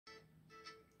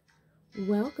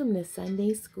Welcome to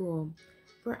Sunday School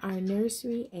for our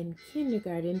nursery and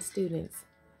kindergarten students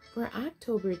for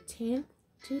October 10th,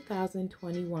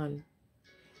 2021.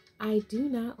 I do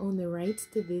not own the rights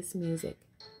to this music.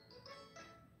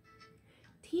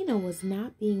 Tina was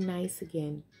not being nice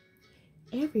again.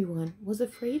 Everyone was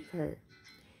afraid of her.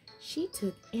 She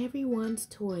took everyone's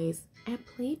toys at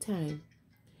playtime.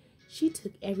 She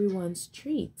took everyone's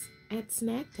treats at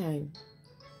snack time.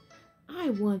 "I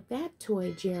want that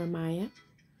toy, Jeremiah,"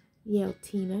 yelled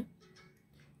Tina.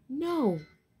 "No,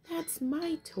 that's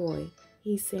my toy,"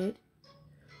 he said.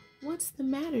 "What's the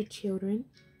matter, children?"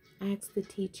 asked the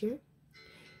teacher.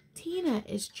 "Tina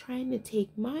is trying to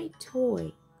take my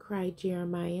toy," cried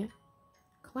Jeremiah.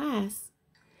 "Class,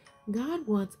 God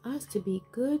wants us to be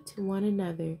good to one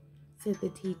another," said the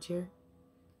teacher.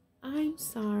 "I'm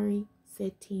sorry,"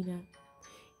 said Tina,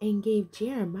 and gave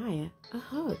Jeremiah a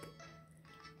hug.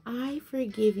 "I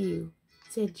forgive you,"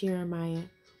 said Jeremiah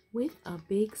with a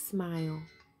big smile.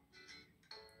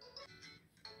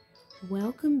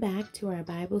 Welcome back to our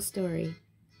Bible story.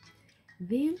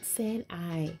 "Then said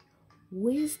I,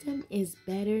 wisdom is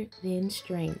better than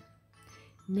strength.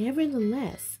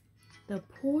 Nevertheless, the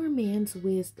poor man's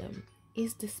wisdom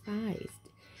is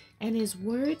despised, and his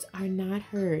words are not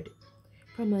heard."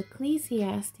 From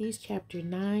Ecclesiastes chapter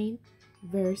 9,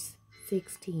 verse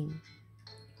 16.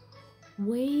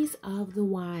 Ways of the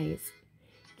wise.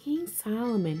 King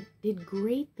Solomon did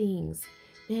great things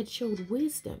that showed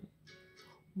wisdom.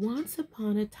 Once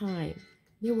upon a time,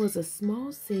 there was a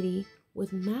small city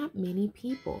with not many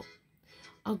people.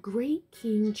 A great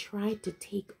king tried to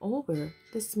take over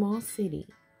the small city.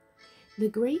 The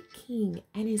great king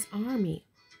and his army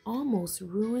almost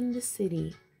ruined the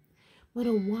city, but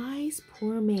a wise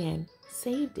poor man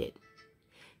saved it.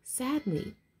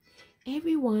 Sadly,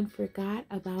 everyone forgot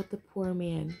about the poor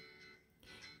man.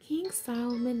 King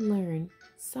Solomon learned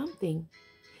something.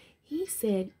 He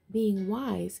said being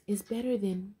wise is better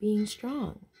than being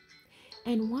strong.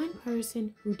 And one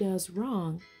person who does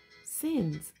wrong,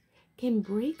 sins, can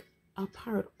break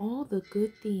apart all the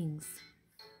good things.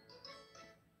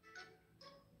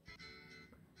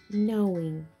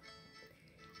 Knowing.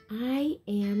 I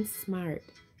am smart.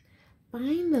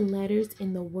 Find the letters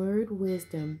in the word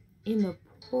wisdom in the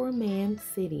poor man's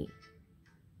city.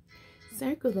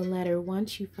 Circle the letter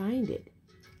once you find it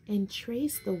and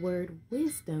trace the word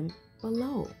wisdom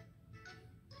below.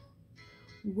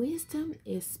 Wisdom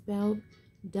is spelled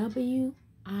W-I-S-D-O-M.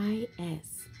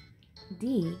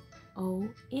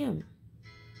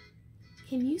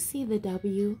 Can you see the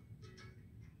W?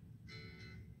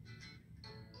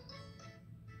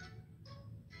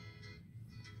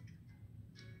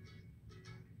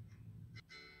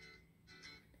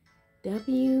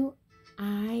 W-I-S-D-O-M.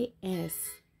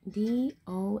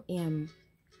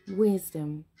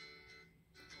 Wisdom.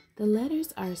 The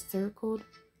letters are circled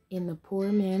in the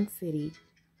poor man's city.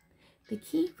 The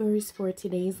key verse for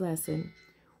today's lesson: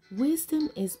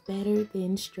 wisdom is better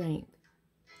than strength.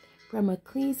 From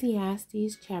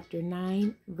Ecclesiastes chapter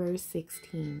 9, verse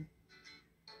 16.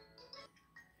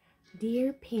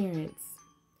 Dear parents,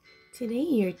 today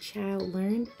your child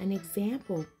learned an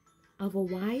example of a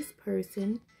wise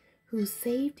person who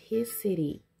saved his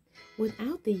city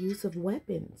without the use of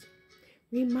weapons.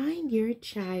 Remind your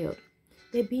child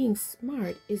that being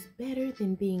smart is better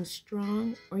than being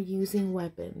strong or using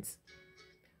weapons.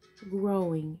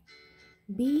 Growing.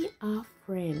 Be a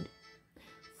friend.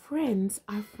 Friends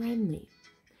are friendly,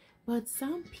 but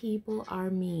some people are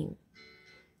mean.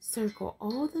 Circle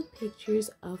all the pictures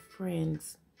of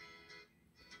friends.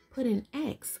 Put an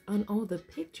X on all the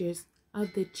pictures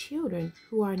of the children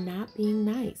who are not being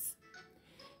nice.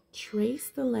 Trace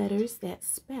the letters that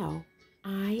spell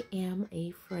I am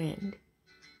a friend.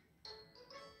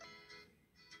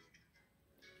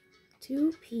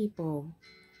 Two people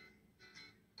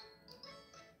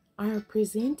are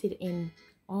presented in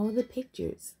all the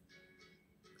pictures.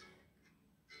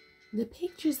 The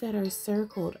pictures that are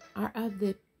circled are of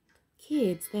the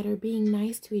kids that are being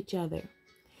nice to each other,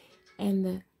 and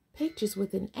the pictures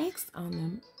with an X on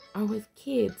them are with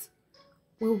kids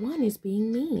where one is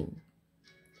being mean.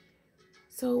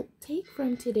 So take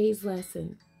from today's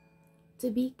lesson to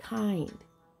be kind.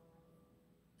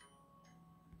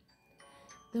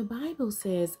 The Bible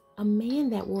says a man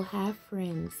that will have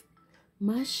friends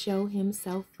must show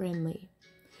himself friendly,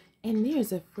 and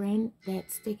there's a friend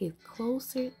that sticketh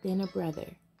closer than a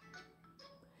brother.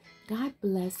 God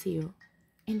bless you,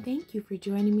 and thank you for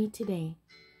joining me today.